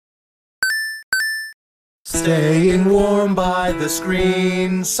Staying warm by the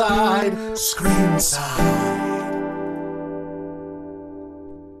Screenside.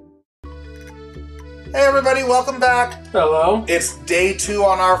 Hey everybody, welcome back. Hello. It's day 2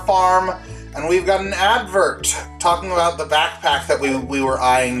 on our farm, and we've got an advert talking about the backpack that we were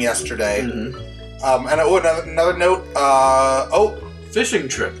eyeing yesterday. Another note, Fishing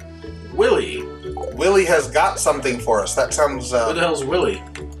trip. Willie. Willie has got something for us. That sounds, Who the hell's Willie?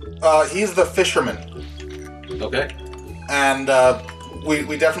 he's the fisherman. Okay. And,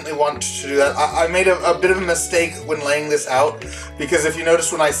 we definitely want to do that. I made a bit of a mistake when laying this out, because if you notice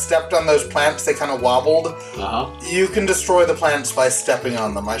when I stepped on those plants, they kind of wobbled. Uh-huh. You can destroy the plants by stepping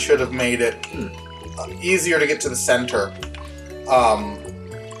on them. I should have made it easier to get to the center.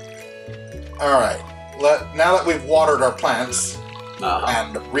 Alright. Now that we've watered our plants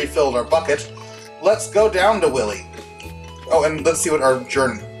and refilled our bucket, let's go down to Willie. Oh, and let's see what our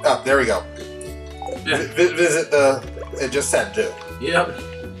journey... Oh, there we go. Yeah. Visit the... It just said do. Yep.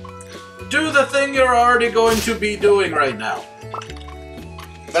 Do the thing you're already going to be doing right now.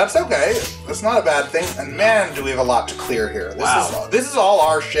 That's okay. That's not a bad thing. And man, do we have a lot to clear here. This is all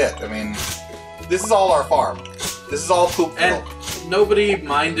our shit. I mean, this is all our farm. This is all poop And field. nobody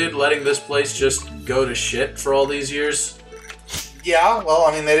minded letting this place just go to shit for all these years? Yeah, well,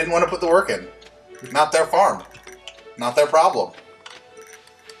 I mean, they didn't want to put the work in. Not their farm. Not their problem.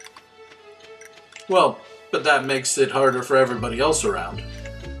 Well, but that makes it harder for everybody else around.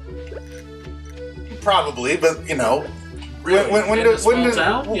 Probably, but, you know... Really? In a small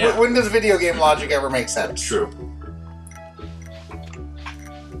town? Yeah. When does video game logic ever make sense? True.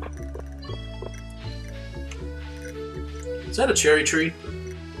 Is that a cherry tree?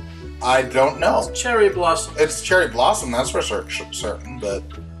 I don't know. Cherry blossom. It's cherry blossom, that's for certain, but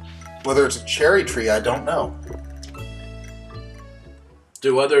whether it's a cherry tree, I don't know.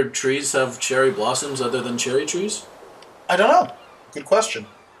 Do other trees have cherry blossoms other than cherry trees? I don't know. Good question.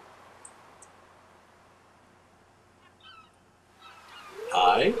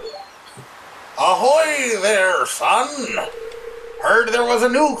 Hi. Ahoy there, son! Heard there was a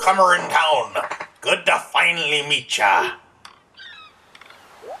newcomer in town. Good to finally meet ya.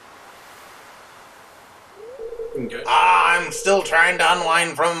 Okay. I'm still trying to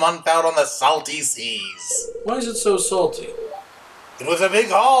unwind from a month out on the salty seas. Why is it so salty? It was a big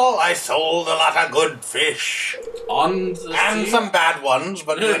haul. I sold a lot of good fish. On the And sea? some bad ones,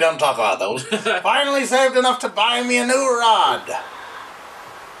 but we don't talk about those. Finally saved enough to buy me a new rod.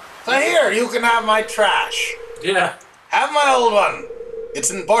 So here, you can have my trash. Yeah. Have my old one.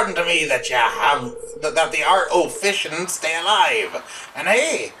 It's important to me that that the art of fishing stay alive. And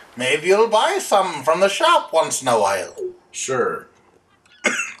hey, maybe you'll buy some from the shop once in a while. Sure.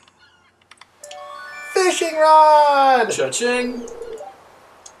 Fishing rod! Cha-ching.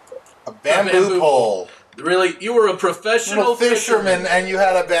 A bamboo pole. Really? You were a professional Fisherman and you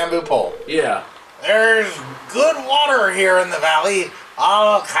had a bamboo pole. Yeah. There's good water here in the valley.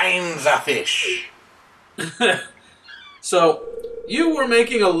 All kinds of fish. So, you were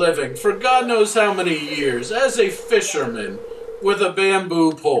making a living for God knows how many years as a fisherman with a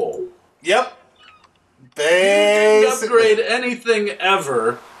bamboo pole. Yep. You Basically. didn't upgrade anything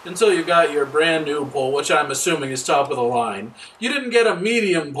ever until you got your brand new pole, which I'm assuming is top of the line. You didn't get a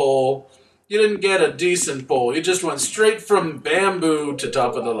medium pole. You didn't get a decent pole. You just went straight from bamboo to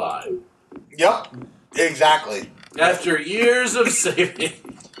top of the line. Yep. Exactly. After years of saving.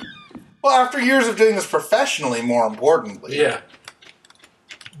 Well, after years of doing this professionally, more importantly. Yeah.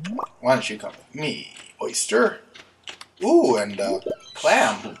 Why don't you come with me, oyster? Ooh, and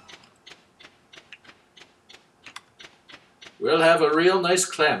clam. We'll have a real nice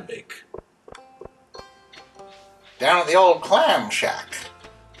clam bake. Down at the old clam shack.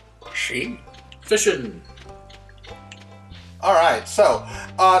 She. Fishing. Alright, so,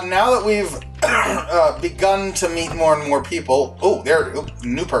 now that we've begun to meet more and more people... Oh,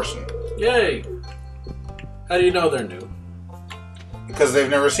 new person. Yay. How do you know they're new? Because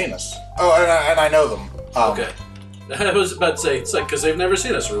they've never seen us. Oh, and I know them. Okay. I was about to say, it's like, because they've never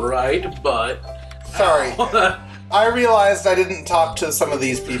seen us, right? But... Sorry. I realized I didn't talk to some of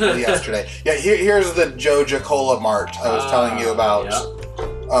these people yesterday. Yeah, here's the Joja Cola Mart I was telling you about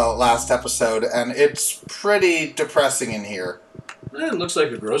last episode, and it's pretty depressing in here. It looks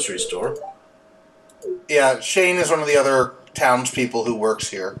like a grocery store. Yeah, Shane is one of the other townspeople who works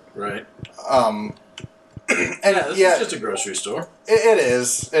here. Right. And This is just a grocery store. It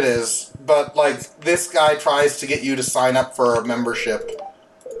is. But, like, this guy tries to get you to sign up for a membership.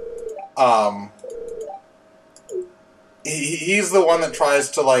 He's the one that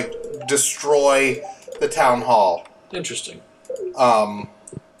tries to, like, destroy the town hall. Interesting.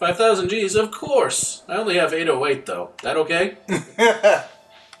 5,000 G's, of course. I only have 808, though. That okay?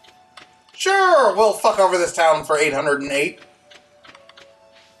 Sure, we'll fuck over this town for 808.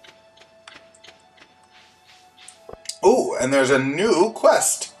 Ooh, and there's a new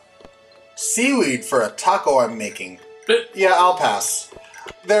quest. Seaweed for a taco I'm making. Yeah, I'll pass.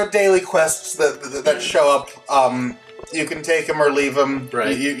 They're daily quests that show up. You can take them or leave them.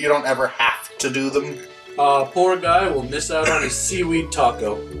 Right. You don't ever have to do them. Poor guy will miss out on his seaweed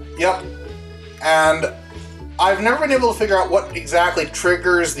taco. Yep. And I've never been able to figure out what exactly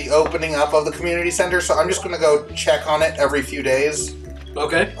triggers the opening up of the community center, so I'm just going to go check on it every few days.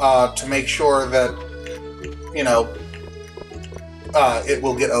 Okay. To make sure that, you know, it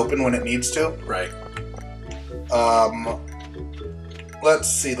will get open when it needs to. Right. Let's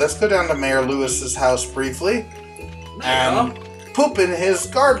see. Let's go down to Mayor Lewis's house briefly and poop in his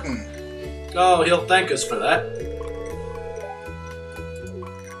garden. Oh, he'll thank us for that.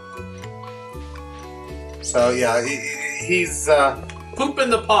 So yeah, he's Poop in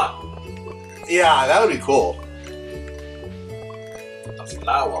the pot. yeah, that would be cool. A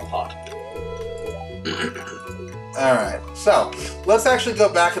flower pot. All right, so let's actually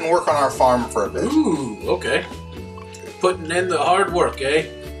go back and work on our farm for a bit. Ooh, okay. Putting in the hard work, eh?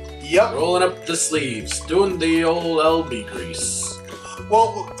 Yep. Rolling up the sleeves, doing the old LB grease.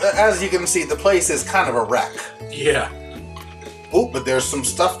 Well, as you can see, the place is kind of a wreck. Yeah. Oh, but there's some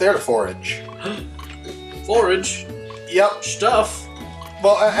stuff there to forage. Forage. Yep. Stuff.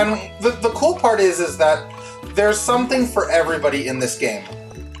 Well, and the cool part is that there's something for everybody in this game.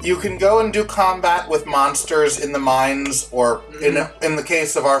 You can go and do combat with monsters in the mines, or in the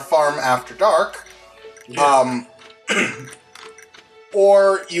case of our farm after dark. Yeah.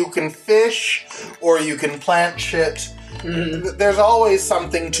 Or you can fish, or you can plant shit. There's always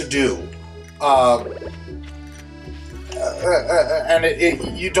something to do. And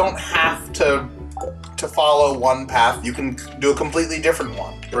you don't have to follow one path. You can do a completely different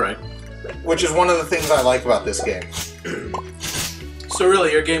one. Right. Which is one of the things I like about this game. So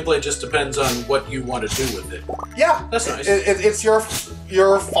really, your gameplay just depends on what you want to do with it. Yeah. That's nice. It's your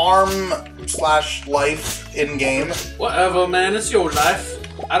farm/life in-game. Whatever, man. It's your life.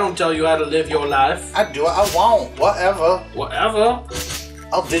 I don't tell you how to live your life. I do what I want. Whatever. Whatever.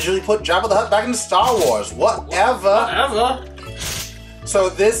 I'll digitally put Jabba the Hutt back into Star Wars. Whatever. Whatever. So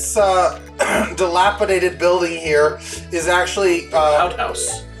this dilapidated building here is actually...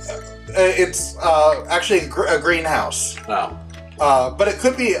 outhouse. It's actually a greenhouse. Wow. But it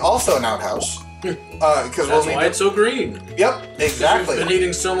could be also an outhouse. Because That's why it's so green. Yep, exactly. You've been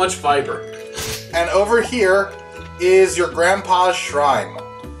eating so much fiber. And over here is your grandpa's shrine.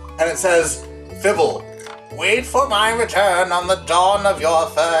 And it says, Fibble, wait for my return on the dawn of your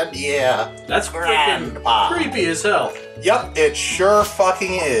third year. That's Grandpa. freaking creepy as hell. Yep, it sure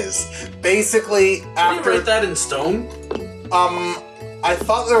fucking is. Basically, Can you write that in stone? I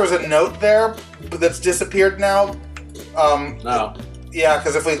thought there was a note there, but that's disappeared now. No. Yeah,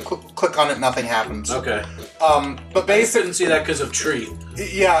 because if we click on it, nothing happens. Okay. But I basically, didn't see that because of tree.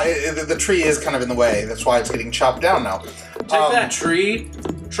 yeah, the tree is kind of in the way. That's why it's getting chopped down now. Take that tree,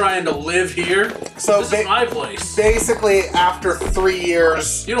 trying to live here. So this is my place. Basically, after 3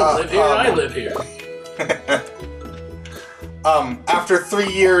 years, You don't live here. I live here. After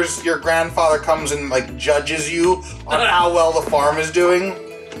 3 years, your grandfather comes and like judges you on how well the farm is doing.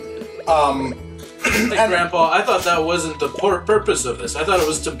 Hey, Grandpa, I thought that wasn't the purpose of this. I thought it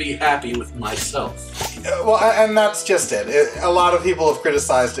was to be happy with myself. Well, and that's just it. A lot of people have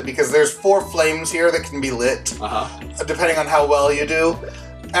criticized it because there's 4 flames here that can be lit, depending on how well you do.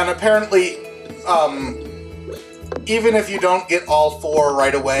 And apparently, even if you don't get all 4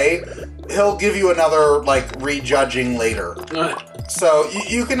 right away, he'll give you another, like, rejudging later. So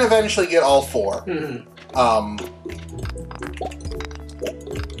you can eventually get all 4.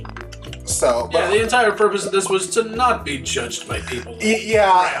 Yeah, the entire purpose of this was to not be judged by people.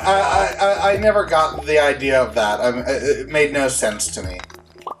 Yeah, I never got the idea of that. It made no sense to me.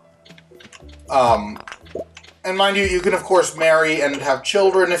 And mind you, you can of course marry and have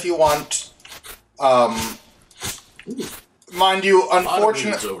children if you want. Mind you,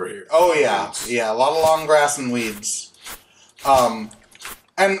 unfortunately, over here. Oh yeah, a lot of long grass and weeds. And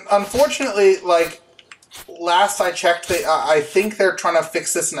unfortunately, like. Last I checked, I think they're trying to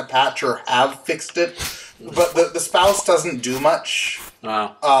fix this in a patch or have fixed it, but the spouse doesn't do much.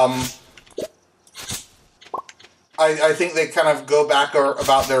 Wow. I think they kind of go back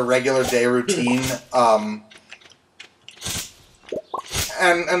about their regular day routine,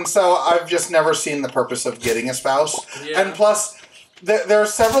 and so I've just never seen the purpose of getting a spouse. Yeah. And plus, there are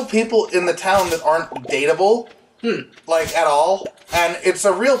several people in the town that aren't dateable. like at all, and it's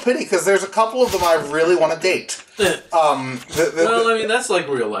a real pity because there's a couple of them I really want to date. Well, I mean, that's like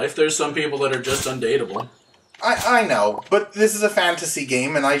real life. There's some people that are just undateable. I know, but this is a fantasy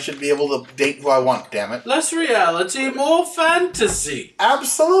game, and I should be able to date who I want. Damn it! Less reality, more fantasy.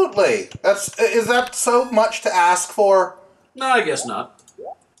 Absolutely. Is that so much to ask for? No, I guess not.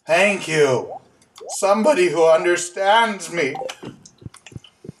 Thank you. Somebody who understands me.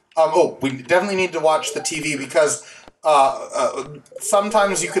 We definitely need to watch the TV because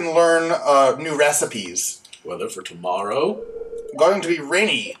sometimes you can learn new recipes. Weather for tomorrow? Going to be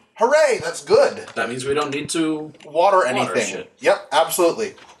rainy. Hooray, that's good. That means we don't need to water anything. Shit. Yep,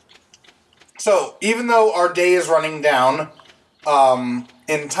 absolutely. So, even though our day is running down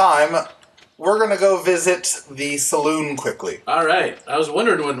in time, we're going to go visit the saloon quickly. All right. I was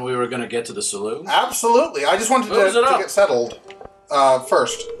wondering when we were going to get to the saloon. Absolutely. I just wanted to get settled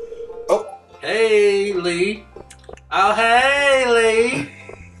first. Oh. Hey, Lee. Oh, hey, Lee.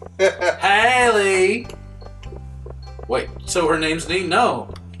 Hey, Lee. Wait, so her name's Lee?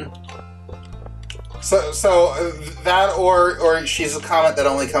 No. So that or she's a comet that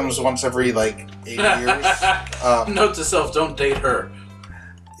only comes once every, 8 years. Note to self, don't date her.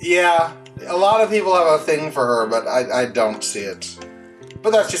 Yeah, a lot of people have a thing for her, but I don't see it.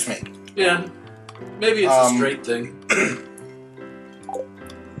 But that's just me. Yeah, maybe it's a straight thing.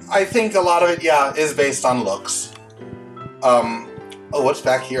 I think a lot of it, is based on looks. What's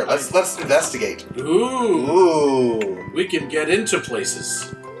back here? Let's investigate. Ooh. We can get into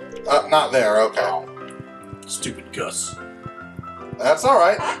places. Not there, okay. Stupid Gus. That's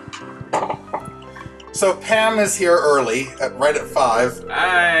alright. So Pam is here early, right at 5.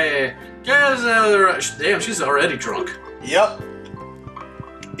 Hey, there's another... Damn, she's already drunk. Yep.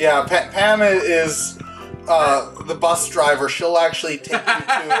 Yeah, Pam is the bus driver. She'll actually take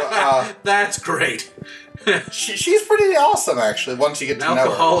you to... That's great. She's pretty awesome, actually, once you get to know her. An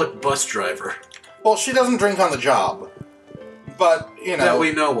alcoholic bus driver. Well, she doesn't drink on the job. But, That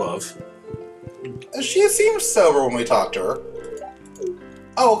we know of. She seems sober when we talk to her.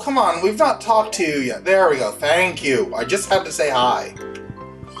 Oh, come on, we've not talked to you yet. There we go, thank you. I just had to say hi.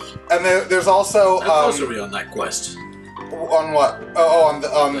 And there's also... How close are we on that quest? On what? On the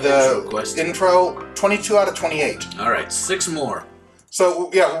intro quest. Intro, 22 out of 28. Alright, 6 more. So,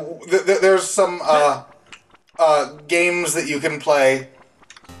 yeah, there's some games that you can play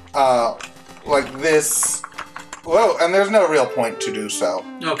like this. Whoa, and there's no real point to do so.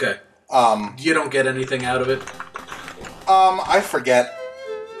 Okay. You don't get anything out of it? I forget.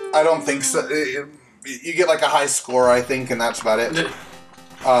 I don't think so. You get like a high score, I think, and that's about it.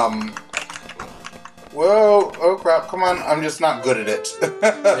 Whoa, oh crap, come on, I'm just not good at it.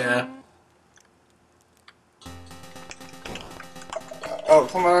 Yeah. Oh,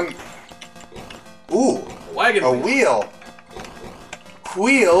 come on. Ooh, Wagon a wheel.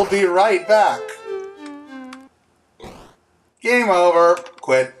 We'll be right back. Game over.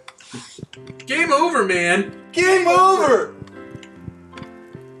 Quit. Game over, man. Game over.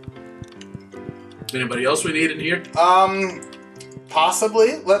 Anybody else we need in here?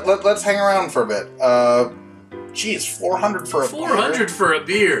 Possibly. Let's hang around for a bit. Geez, 400 for a 400 beer. for a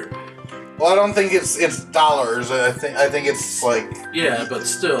beer. Well, I don't think it's dollars. I think it's like... Yeah, but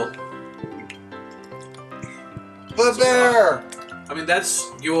still. The bear! I mean, that's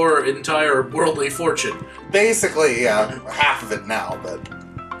your entire worldly fortune. Basically, yeah. Half of it now, but...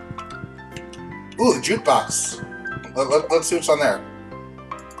 Ooh, the jukebox. Let's see what's on there.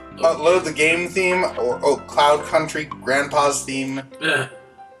 Load the game theme, or Cloud Country, Grandpa's theme. Yeah.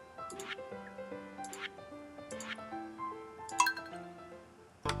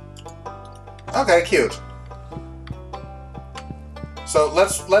 Okay, cute. So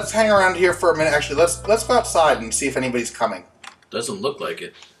let's hang around here for a minute. Actually, let's go outside and see if anybody's coming. Doesn't look like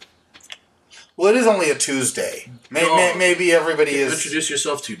it. Well, it is only a Tuesday. Maybe everybody is... Introduce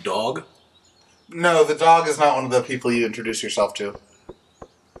yourself to dog? No, the dog is not one of the people you introduce yourself to.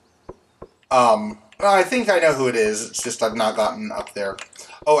 I think I know who it is. It's just I've not gotten up there.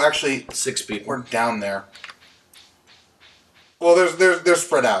 Oh, actually... 6 people. We're down there. Well, they're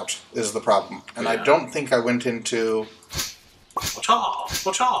spread out, is the problem. And yeah. I don't think I went into...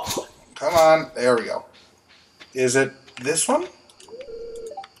 Wacha! Come on. There we go. Is it this one?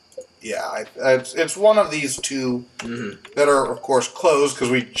 Yeah, it's one of these two that are, of course, closed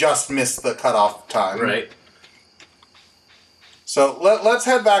because we just missed the cutoff time. Right. So let's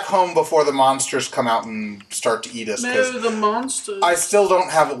head back home before the monsters come out and start to eat us. No, the monsters. I still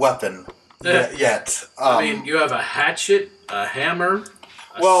don't have a weapon yet. I mean, you have a hatchet, a hammer,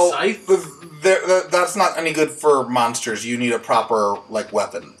 a scythe. That's not any good for monsters. You need a proper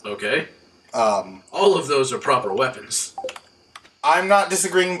weapon. Okay. All of those are proper weapons. I'm not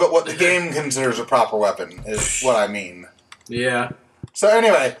disagreeing, but what the game considers a proper weapon is what I mean. Yeah. So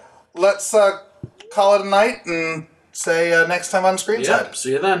anyway, let's call it a night and say next time on Screenside. Yep,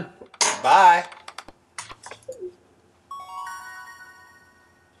 see you then. Bye.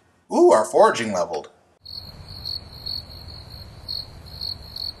 Ooh, our foraging leveled.